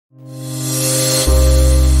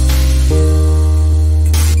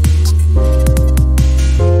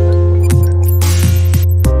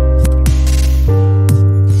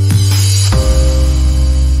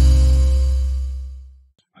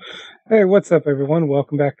Hey, what's up, everyone?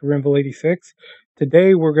 Welcome back to Rimville 86.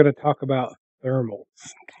 Today, we're going to talk about thermals.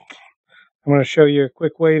 I'm going to show you a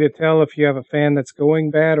quick way to tell if you have a fan that's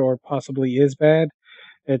going bad or possibly is bad.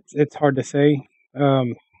 It's hard to say.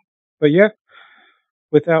 But yeah,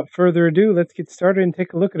 without further ado, let's get started and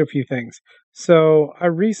take a look at a few things. So, I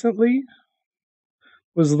recently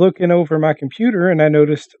was looking over my computer and I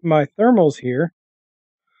noticed my thermals here,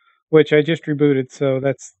 which I just rebooted, so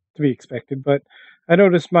that's to be expected. But I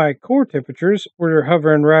noticed my core temperatures were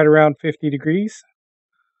hovering right around 50 degrees.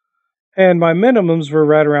 And my minimums were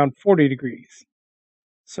right around 40 degrees.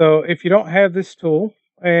 So if you don't have this tool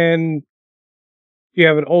and you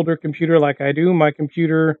have an older computer like I do, my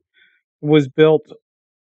computer was built,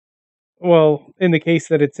 well, in the case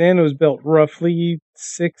that it's in, it was built roughly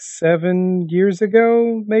 6, 7 years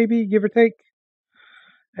ago, maybe, give or take.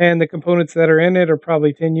 And the components that are in it are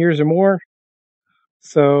probably 10 years or more.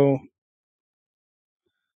 So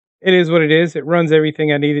it is what it is. It runs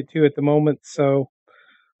everything I need it to at the moment. So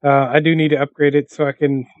I do need to upgrade it so I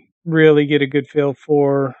can really get a good feel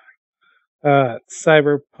for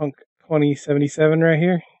Cyberpunk 2077 right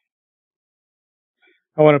here.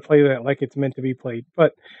 I want to play that like it's meant to be played.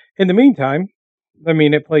 But in the meantime, I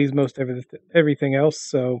mean, it plays most everything else,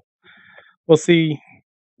 so we'll see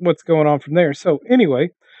what's going on from there. So anyway,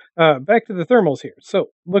 back to the thermals here. So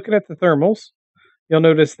looking at the thermals, you'll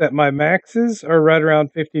notice that my maxes are right around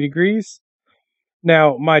 50 degrees.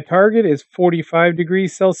 Now, my target is 45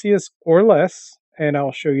 degrees Celsius or less, and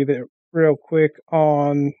I'll show you that real quick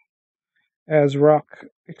on ASRock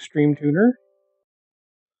Extreme Tuner.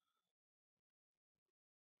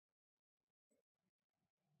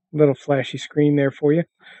 Little flashy screen there for you.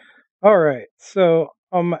 All right, so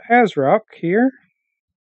on my ASRock here,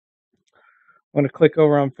 I'm going to click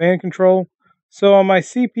over on fan control. So on my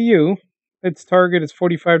CPU, its target is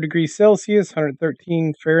 45 degrees Celsius,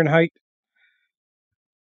 113 Fahrenheit,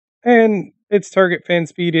 and its target fan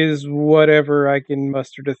speed is whatever I can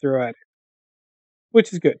muster to throw at it,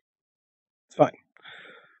 which is good. It's fine.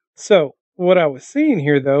 So what I was seeing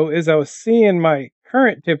here, though, is I was seeing my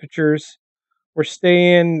current temperatures were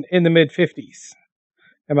staying in the mid 50s.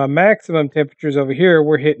 And my maximum temperatures over here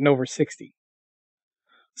were hitting over 60.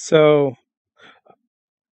 So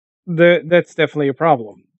that's definitely a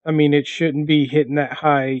problem. I mean, it shouldn't be hitting that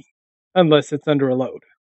high unless it's under a load,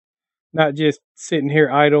 not just sitting here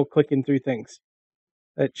idle clicking through things.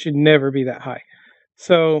 That should never be that high.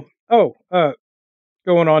 So,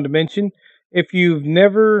 going on to mention, if you've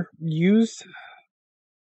never used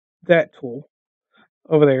that tool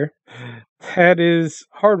over there, that is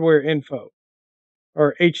hardware info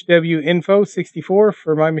or HW info 64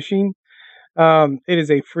 for my machine. It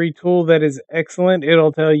is a free tool that is excellent.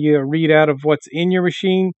 It'll tell you a readout of what's in your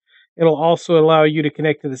machine. It'll also allow you to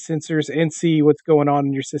connect to the sensors and see what's going on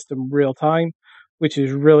in your system real time, which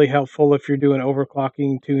is really helpful if you're doing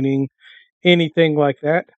overclocking, tuning, anything like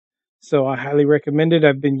that. So I highly recommend it.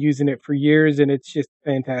 I've been using it for years and it's just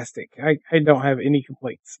fantastic. I don't have any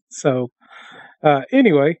complaints. So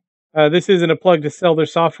anyway, this isn't a plug to sell their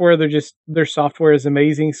software. Their software is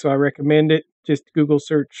amazing, so I recommend it. Just Google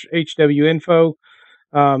search HW Info.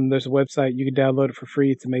 There's a website you can download it for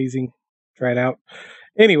free. It's amazing. Try it out.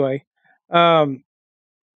 Anyway,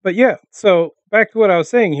 but yeah. So back to what I was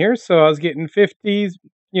saying here. So I was getting 50s,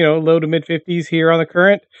 low to mid 50s here on the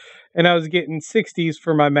current, and I was getting 60s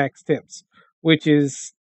for my max temps, which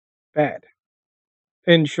is bad.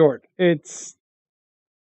 In short, it's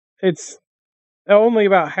only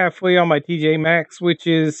about halfway on my TJ Max, which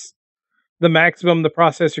is the maximum the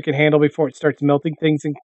processor can handle before it starts melting things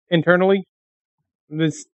internally.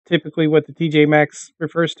 That's typically what the TJ Max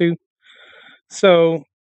refers to. So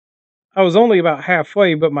I was only about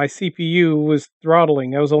halfway, but my CPU was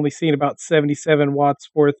throttling. I was only seeing about 77 watts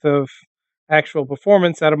worth of actual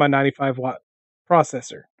performance out of my 95 watt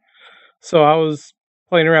processor. So I was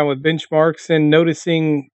playing around with benchmarks and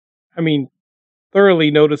noticing, thoroughly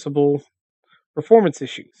noticeable performance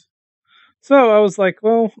issues. So I was like,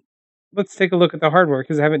 well, let's take a look at the hardware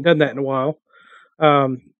because I haven't done that in a while.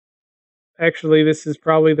 Actually, this is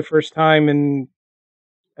probably the first time in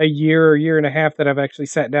a year or year and a half that I've actually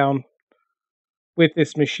sat down with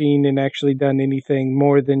this machine and actually done anything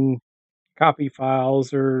more than copy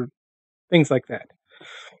files or things like that.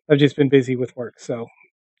 I've just been busy with work, so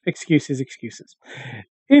excuses.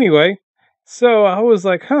 Anyway, so I was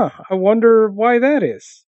like, I wonder why that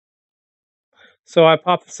is. So I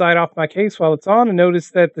popped the side off my case while it's on and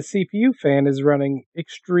noticed that the CPU fan is running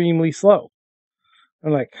extremely slow.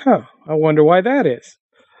 I'm like, I wonder why that is.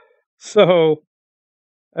 So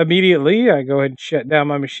immediately I go ahead and shut down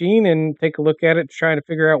my machine and take a look at it, trying to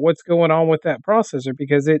figure out what's going on with that processor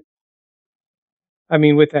because I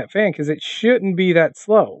mean, with that fan, because it shouldn't be that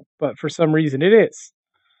slow, but for some reason it is.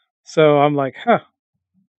 So I'm like, huh,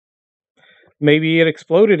 maybe it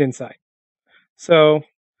exploded inside. So,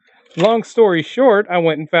 long story short, I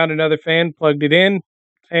went and found another fan, plugged it in,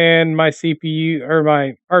 and my CPU or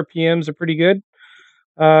my RPMs are pretty good.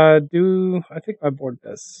 I think my board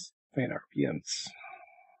does fan RPMs?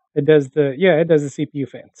 It does it does the CPU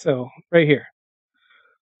fan. So right here.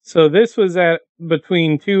 So this was at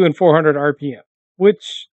between 2 and 400 RPM,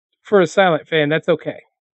 which for a silent fan, that's okay.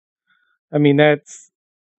 I mean, that's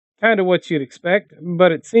kind of what you'd expect,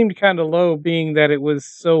 but it seemed kind of low being that it was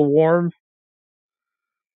so warm.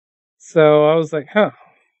 So I was like, huh.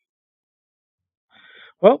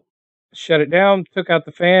 Well, shut it down, took out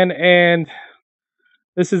the fan, and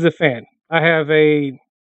this is a fan. I have a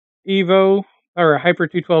Evo or a Hyper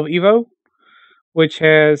 212 Evo, which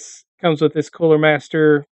comes with this Cooler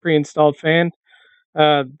Master pre-installed fan.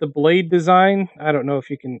 The blade design, I don't know if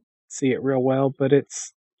you can see it real well, but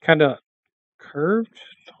it's kind of curved.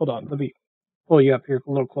 Hold on, let me pull you up here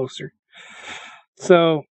a little closer.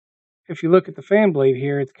 So if you look at the fan blade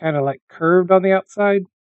here, it's kind of like curved on the outside,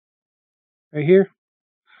 right here.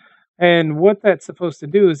 And what that's supposed to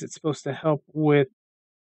do is it's supposed to help with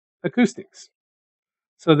acoustics.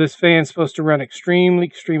 So this fan's supposed to run extremely,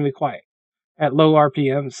 extremely quiet at low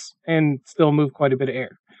RPMs and still move quite a bit of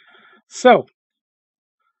air. So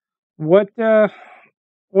what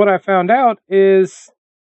I found out is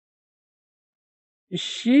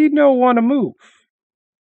she don't want to move.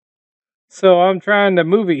 So I'm trying to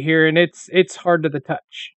move it here, and it's hard to the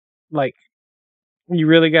touch. Like, you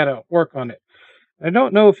really got to work on it. I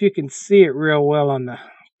don't know if you can see it real well on the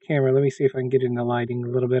camera. Let me see if I can get in the lighting a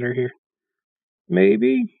little better here.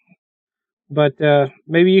 Maybe. But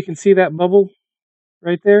maybe you can see that bubble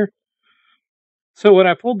right there. So when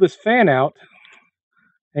I pulled this fan out,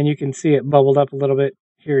 and you can see it bubbled up a little bit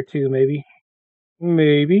here too, maybe.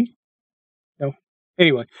 No.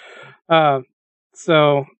 Anyway,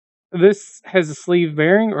 so this has a sleeve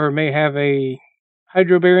bearing, or may have a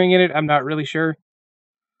hydro bearing in it. I'm not really sure.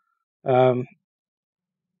 I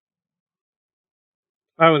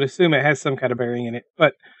would assume it has some kind of bearing in it,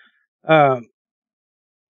 but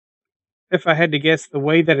if I had to guess the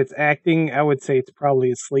way that it's acting, I would say it's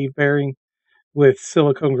probably a sleeve bearing with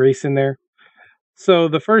silicone grease in there. So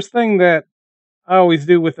the first thing that I always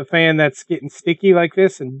do with a fan that's getting sticky like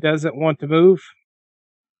this and doesn't want to move.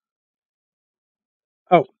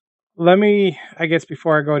 Oh, I guess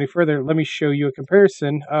before I go any further, let me show you a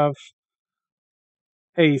comparison of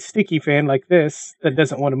a sticky fan like this that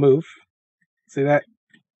doesn't want to move. See that?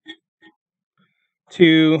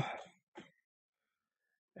 To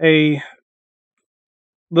a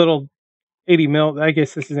little 80 mil. I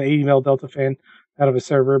guess this is an 80 mil Delta fan out of a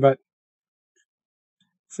server, but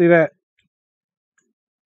see that?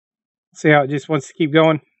 See how it just wants to keep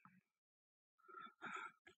going?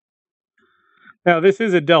 Now this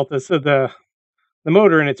is a Delta, so the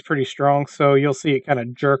motor in it's pretty strong, so you'll see it kind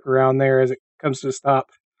of jerk around there as it comes to a stop.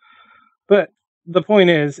 But the point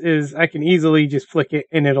is I can easily just flick it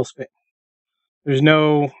and it'll spin. There's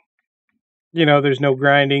no, there's no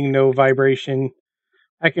grinding, no vibration.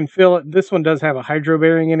 I can feel it. This one does have a hydro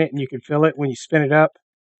bearing in it, and you can feel it when you spin it up,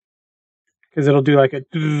 because it'll do like a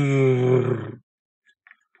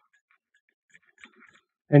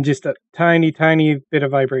and just a tiny, tiny bit of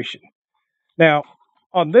vibration. Now,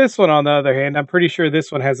 on this one, on the other hand, I'm pretty sure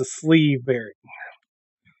this one has a sleeve bearing.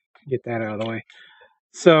 Get that out of the way.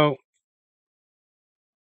 So,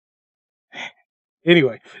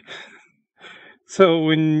 anyway, so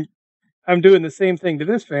when I'm doing the same thing to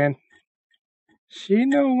this fan, she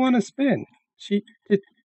don't want to spin. It's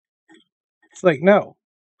like, no.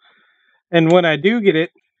 And when I do get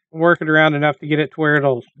it working around enough to get it to where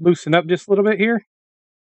it'll loosen up just a little bit here,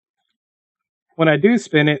 when I do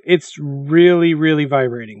spin it, it's really, really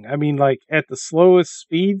vibrating. I mean, like at the slowest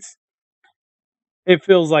speeds, it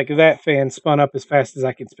feels like that fan spun up as fast as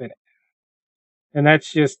I can spin it. And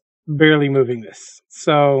that's just barely moving this.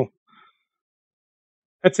 So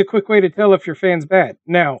that's a quick way to tell if your fan's bad.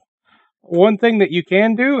 Now, one thing that you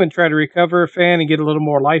can do and try to recover a fan and get a little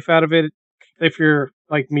more life out of it, if you're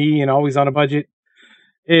like me and always on a budget,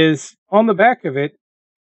 is on the back of it,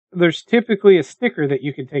 there's typically a sticker that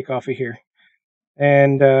you can take off of here.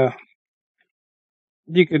 And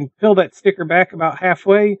you can peel that sticker back about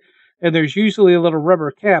halfway, and there's usually a little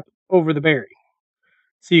rubber cap over the bearing.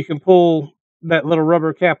 So you can pull that little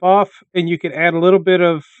rubber cap off, and you can add a little bit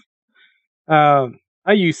of,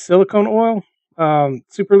 I use silicone oil,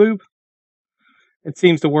 super lube. It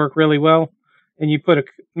seems to work really well. And you put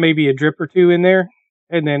maybe a drip or two in there,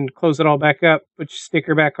 and then close it all back up, put your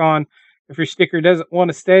sticker back on. If your sticker doesn't want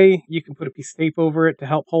to stay, you can put a piece of tape over it to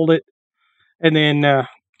help hold it. And then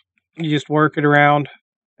you just work it around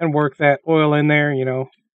and work that oil in there,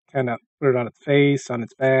 kind of put it on its face, on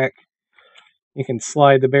its back. You can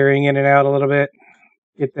slide the bearing in and out a little bit,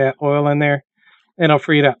 get that oil in there, and I'll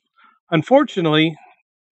free it up. Unfortunately,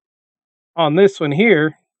 on this one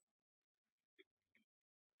here,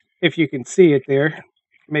 if you can see it there,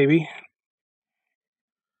 maybe,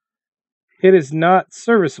 it is not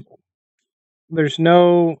serviceable. There's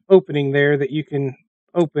no opening there that you can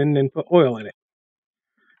open and put oil in it.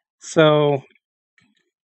 So,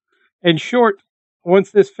 in short,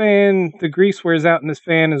 once this fan, the grease wears out and this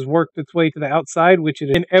fan has worked its way to the outside, which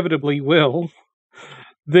it inevitably will,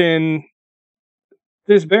 then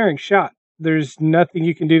this bearing's shot. There's nothing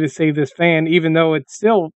you can do to save this fan, even though it's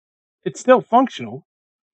still functional.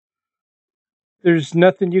 There's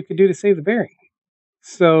nothing you can do to save the bearing.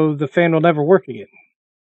 So the fan will never work again.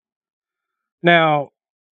 Now,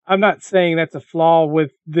 I'm not saying that's a flaw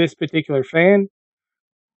with this particular fan.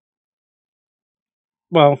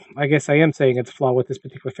 Well, I guess I am saying it's a flaw with this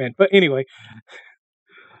particular fan. But anyway,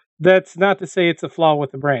 that's not to say it's a flaw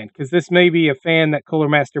with the brand, because this may be a fan that Cooler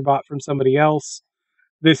Master bought from somebody else.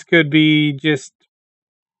 This could be just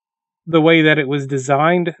the way that it was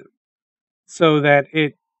designed so that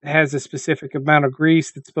it has a specific amount of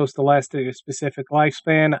grease that's supposed to last a specific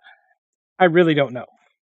lifespan. I really don't know.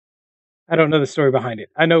 I don't know the story behind it.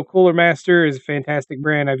 I know Cooler Master is a fantastic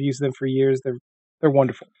brand. I've used them for years. They're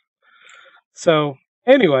wonderful. So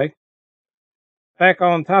anyway, back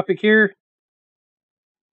on topic here.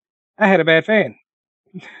 I had a bad fan.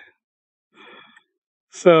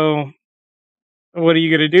 So what are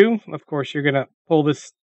you going to do? Of course, you're going to pull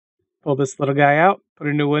this little guy out, put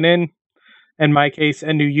a new one in my case,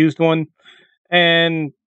 a new used one,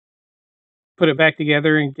 and put it back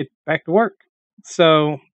together and get back to work.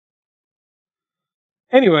 So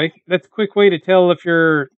anyway, that's a quick way to tell if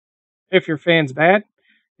your fan's bad,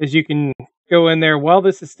 is you can go in there while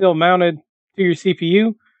this is still mounted to your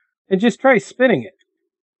CPU and just try spinning it.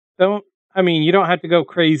 You don't have to go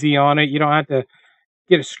crazy on it. You don't have to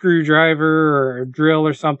get a screwdriver or a drill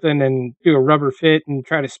or something and do a rubber fit and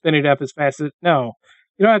try to spin it up as fast as... No,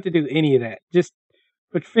 you don't have to do any of that. Just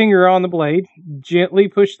put your finger on the blade, gently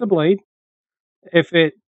push the blade. If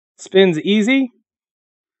it spins easy,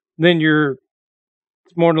 then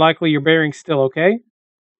it's more than likely your bearing's still okay.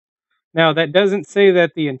 Now, that doesn't say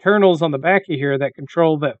that the internals on the back of here that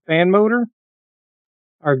control that fan motor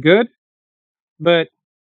are good, but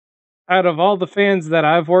out of all the fans that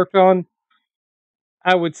I've worked on,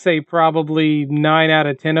 I would say probably 9 out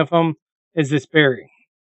of 10 of them is this bearing.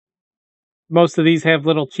 Most of these have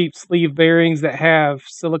little cheap sleeve bearings that have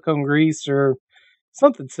silicone grease or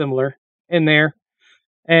something similar in there.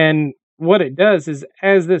 And what it does is,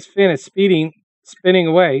 as this fin is spinning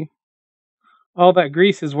away, all that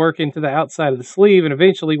grease is working to the outside of the sleeve and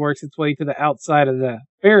eventually works its way to the outside of the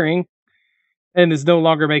bearing and is no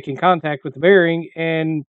longer making contact with the bearing,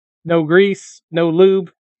 and no grease, no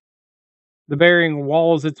lube. The bearing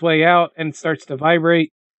walls its way out and starts to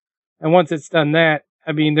vibrate. And once it's done that,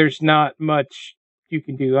 there's not much you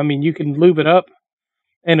can do. You can lube it up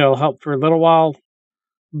and it'll help for a little while,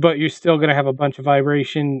 but you're still going to have a bunch of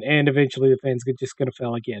vibration, and eventually the fan's just going to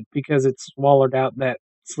fail again because it's wallowed out that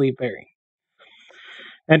sleeve bearing.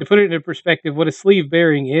 And to put it into perspective, what a sleeve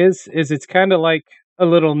bearing is it's kind of like a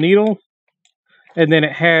little needle, and then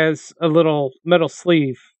it has a little metal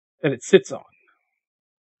sleeve that it sits on.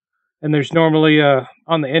 And there's normally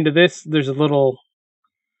on the end of this, there's a little,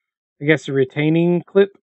 I guess, a retaining clip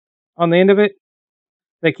on the end of it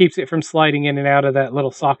that keeps it from sliding in and out of that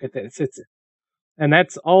little socket that it sits in. And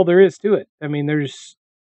that's all there is to it. There's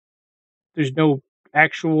no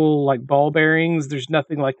actual like ball bearings. There's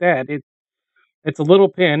nothing like that. It's a little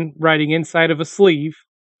pin riding inside of a sleeve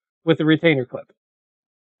with a retainer clip.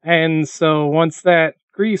 And so once that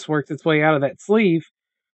grease works its way out of that sleeve,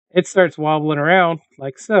 it starts wobbling around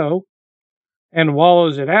like so and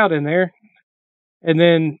wallows it out in there. And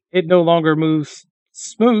then it no longer moves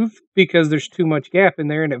smooth because there's too much gap in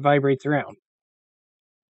there and it vibrates around.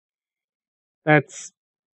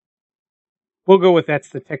 We'll go with that's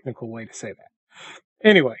the technical way to say that.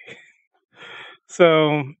 Anyway,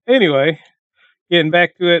 getting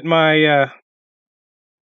back to it, my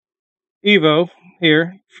Evo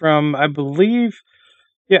here from, I believe,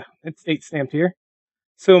 yeah, it's date stamped here.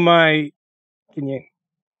 So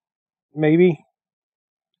maybe?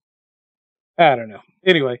 I don't know.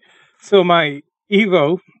 Anyway, so my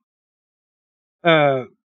Evo, my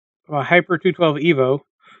Hyper 212 Evo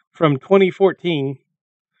from 2014,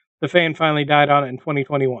 the fan finally died on it in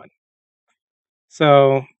 2021.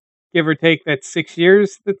 So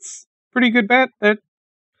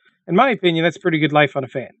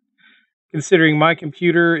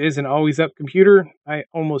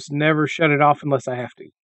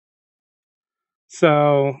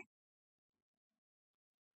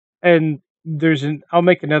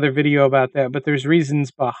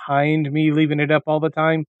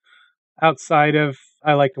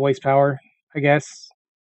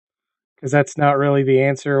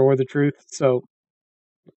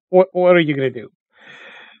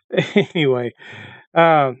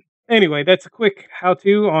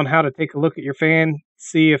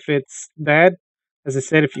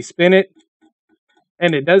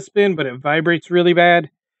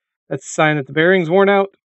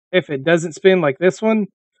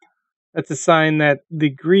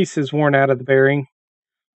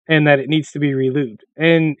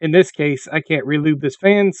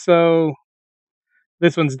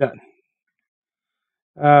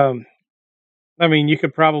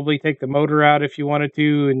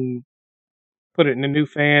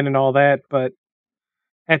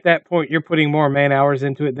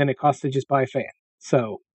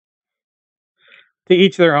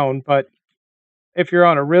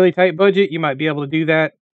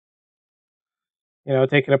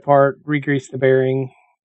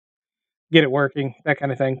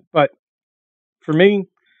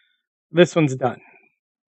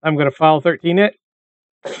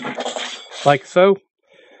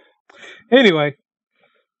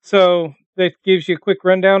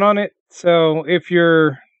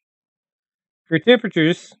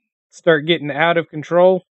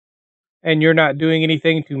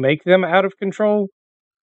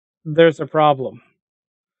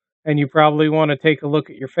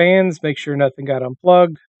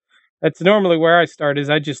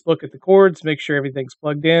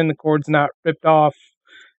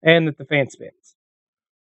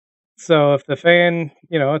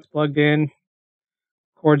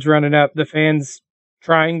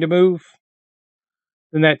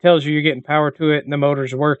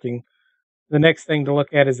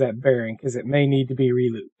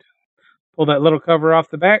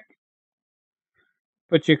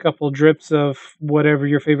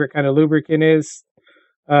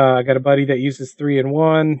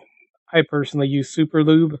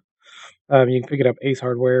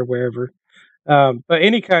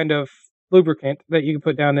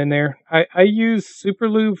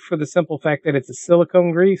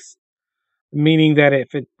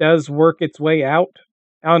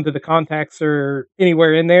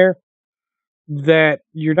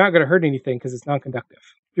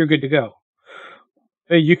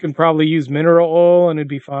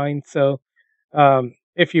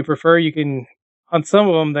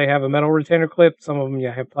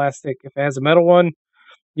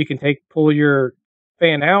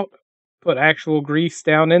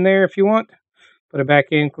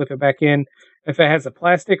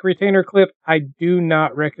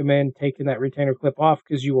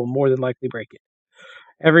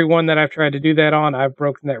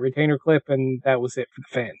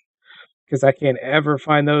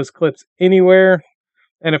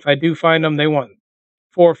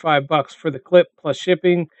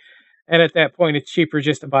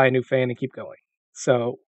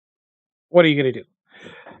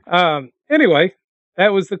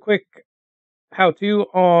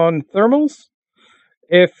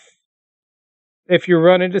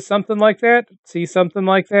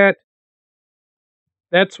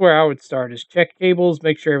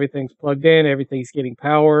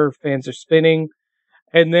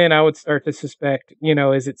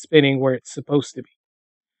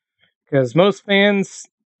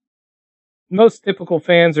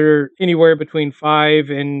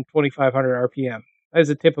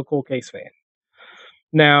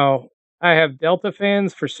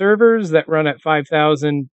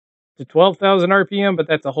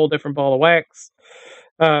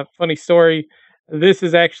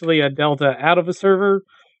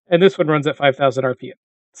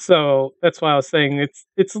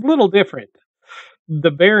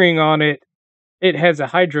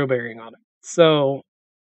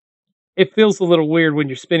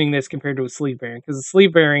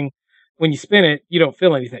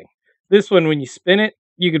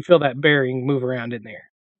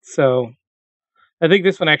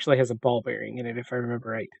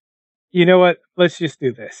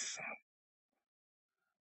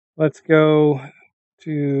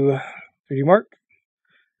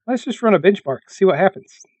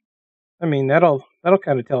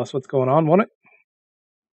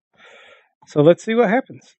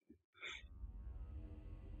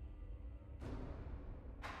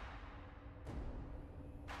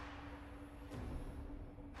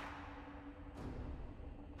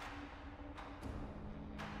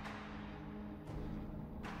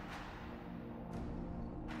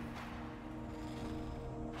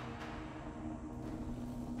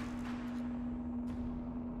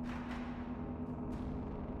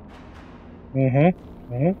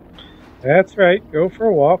Mm-hmm. Mm-hmm. That's right. Go for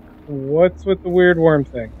a walk. What's with the weird worm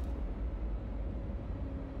thing?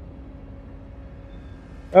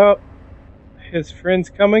 Oh, his friend's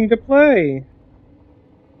coming to play.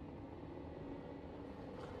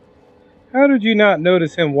 How did you not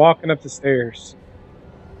notice him walking up the stairs?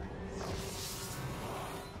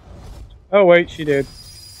 Oh, wait, she did.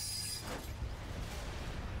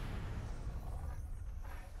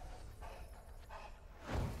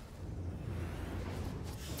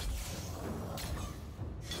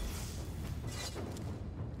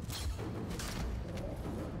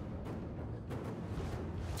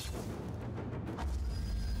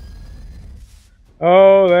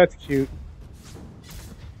 Oh, that's cute.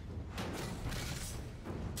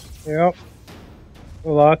 Yep.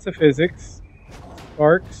 Lots of physics.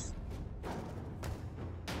 Sparks.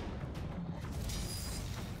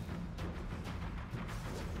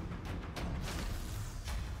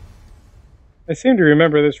 I seem to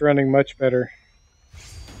remember this running much better.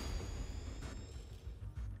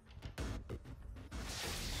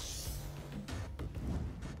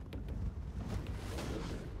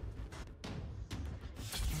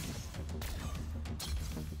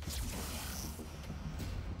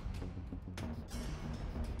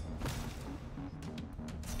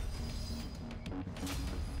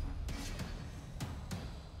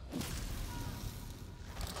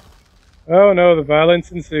 Oh no, the violence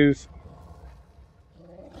ensues.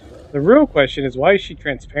 The real question is, why is she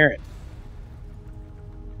transparent?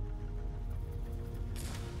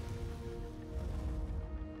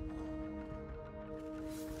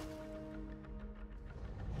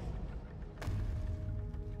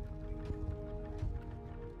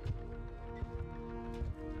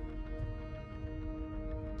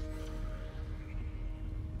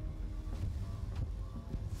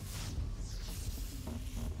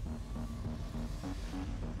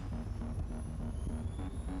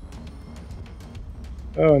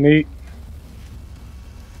 Oh, neat.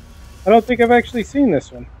 I don't think I've actually seen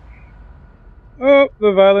this one. Oh,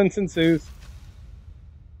 the violence ensues.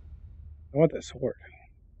 I want that sword.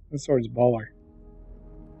 This sword's baller.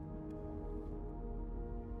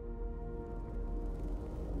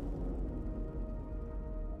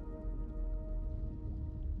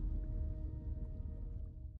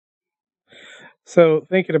 So,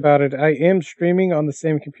 thinking about it, I am streaming on the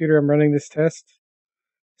same computer I'm running this test.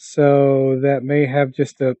 So, that may have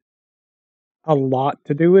just a lot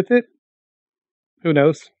to do with it. Who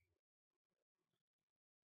knows?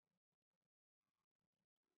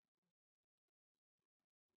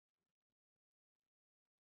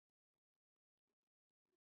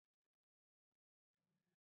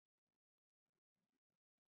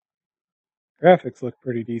 Graphics look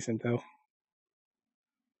pretty decent, though.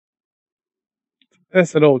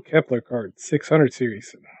 That's an old Kepler card, 600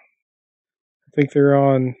 series. I think they're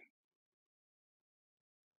on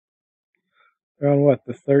what,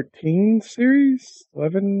 the 13 series?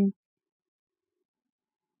 11?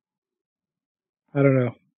 I don't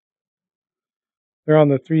know. They're on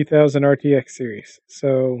the 3000 RTX series.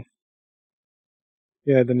 So,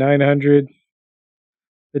 yeah, the 900,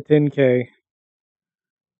 the 10K,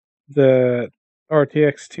 the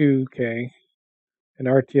RTX 2K, and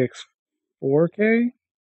RTX 4K?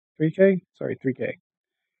 3K? Sorry, 3K.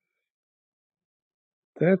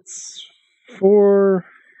 That's 5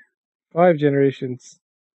 generations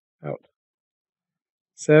out.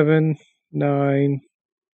 7, 9,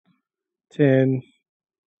 10,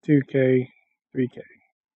 2K, 3K.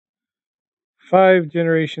 5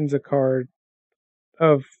 generations of card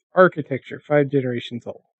of architecture, 5 generations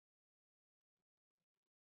old.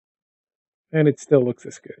 And it still looks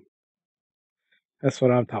this good. That's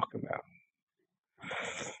what I'm talking about.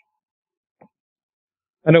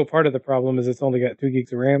 I know part of the problem is it's only got 2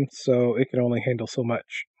 gigs of RAM, so it can only handle so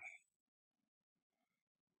much.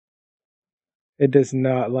 It does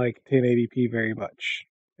not like 1080p very much.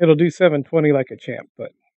 It'll do 720 like a champ,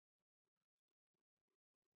 but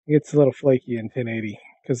it's a little flaky in 1080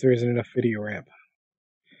 because there isn't enough video RAM.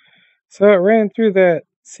 So it ran through that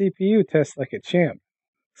CPU test like a champ.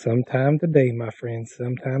 Sometime today, my friends,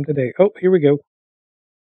 sometime today. Oh, here we go.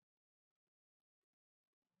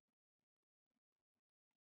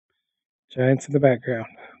 Giants in the background.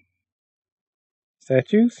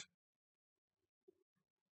 Statues?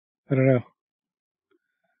 I don't know.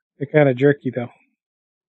 They're kind of jerky though.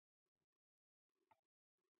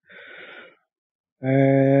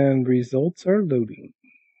 And results are loading.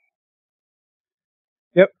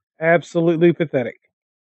 Yep, absolutely pathetic.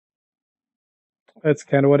 That's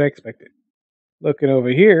kind of what I expected. Looking over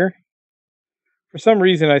here, for some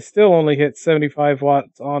reason I still only hit 75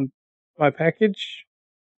 watts on my package.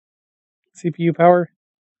 CPU power.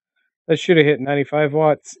 That should have hit 95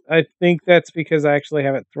 watts. I think that's because I actually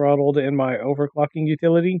have it throttled in my overclocking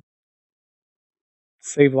utility.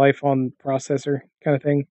 Save life on processor kind of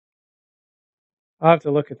thing. I'll have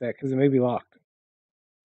to look at that because it may be locked.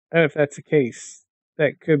 And if that's the case,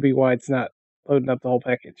 that could be why it's not loading up the whole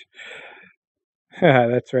package.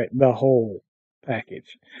 That's right, the whole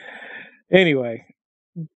package. Anyway,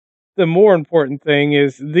 the more important thing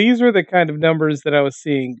is these were the kind of numbers that I was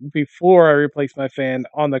seeing before I replaced my fan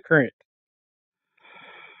on the current.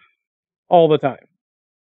 All the time.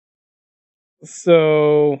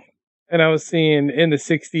 So, and I was seeing in the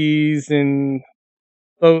 60s and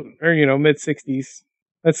mid 60s.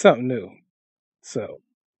 That's something new. So,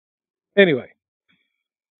 anyway,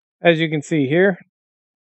 as you can see here,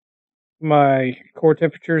 my core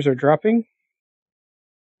temperatures are dropping,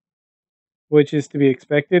 which is to be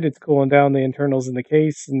expected. It's cooling down the internals in the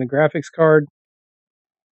case and the graphics card.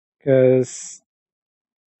 Because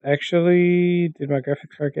actually, did my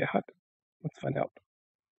graphics card get hot? Let's find out.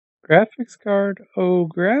 Graphics card. Oh,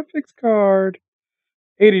 graphics card.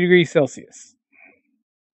 80 degrees Celsius.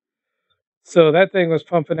 So that thing was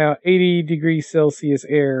pumping out 80 degrees Celsius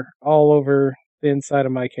air all over the inside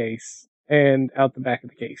of my case and out the back of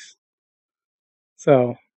the case.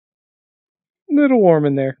 So, a little warm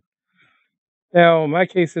in there. Now, my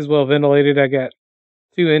case is well ventilated. I got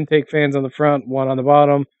 2 intake fans on the front, 1 on the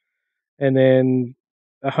bottom, and then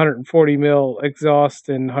 140 mil exhaust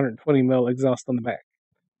and 120 mil exhaust on the back.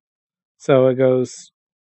 So it goes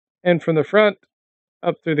in from the front,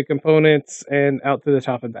 up through the components, and out to the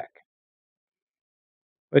top and back.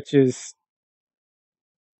 Which is,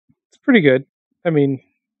 it's pretty good. I mean,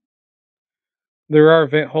 there are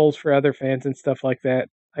vent holes for other fans and stuff like that.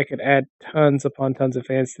 I could add tons upon tons of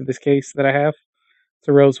fans to this case that I have. It's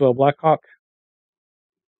a Roswell Blackhawk.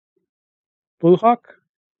 Blue Hawk?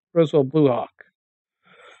 Roswell Blue Hawk.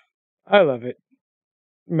 I love it.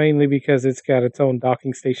 Mainly because it's got its own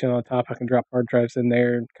docking station on top. I can drop hard drives in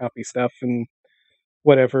there and copy stuff and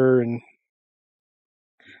whatever. And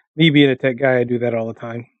me being a tech guy, I do that all the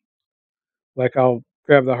time. Like I'll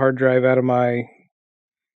grab the hard drive out of my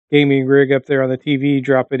gaming rig up there on the TV,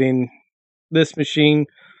 drop it in this machine,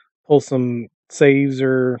 pull some saves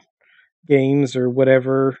or games or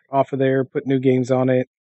whatever off of there, put new games on it,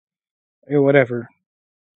 or whatever.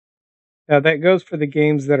 Now that goes for the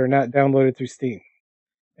games that are not downloaded through Steam.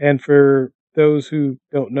 And for those who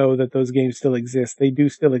don't know that those games still exist, they do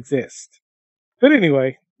still exist. But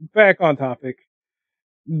anyway, back on topic.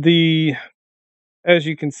 As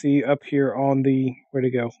you can see up here on where'd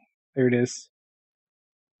it go? There it is.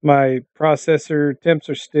 My processor temps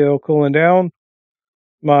are still cooling down.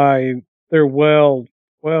 They're well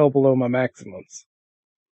below my maximums.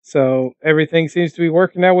 So everything seems to be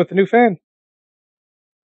working out with the new fan.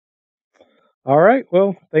 All right,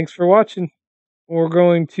 well, thanks for watching. We're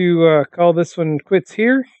going to call this one quits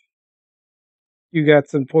here. You got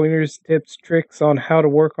some pointers, tips, tricks on how to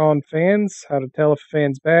work on fans, how to tell if a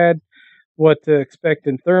fan's bad, what to expect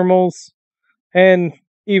in thermals, and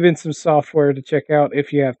even some software to check out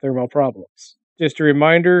if you have thermal problems. Just a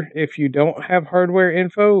reminder, if you don't have hardware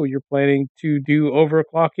info, you're planning to do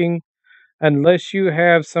overclocking, unless you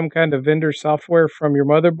have some kind of vendor software from your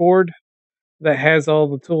motherboard that has all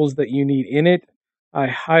the tools that you need in it, I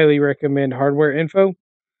highly recommend hardware info.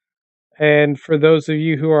 And for those of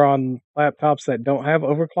you who are on laptops that don't have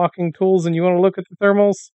overclocking tools and you want to look at the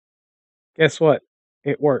thermals, guess what?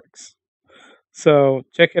 It works. So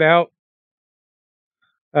check it out.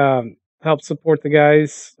 Help support the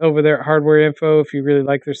guys over there at Hardware Info if you really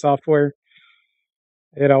like their software.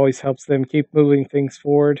 It always helps them keep moving things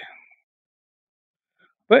forward.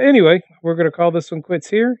 But anyway, we're going to call this one quits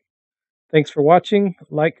here. Thanks for watching.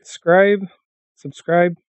 Like, subscribe.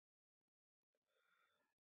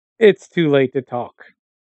 It's too late to talk.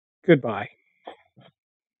 Goodbye.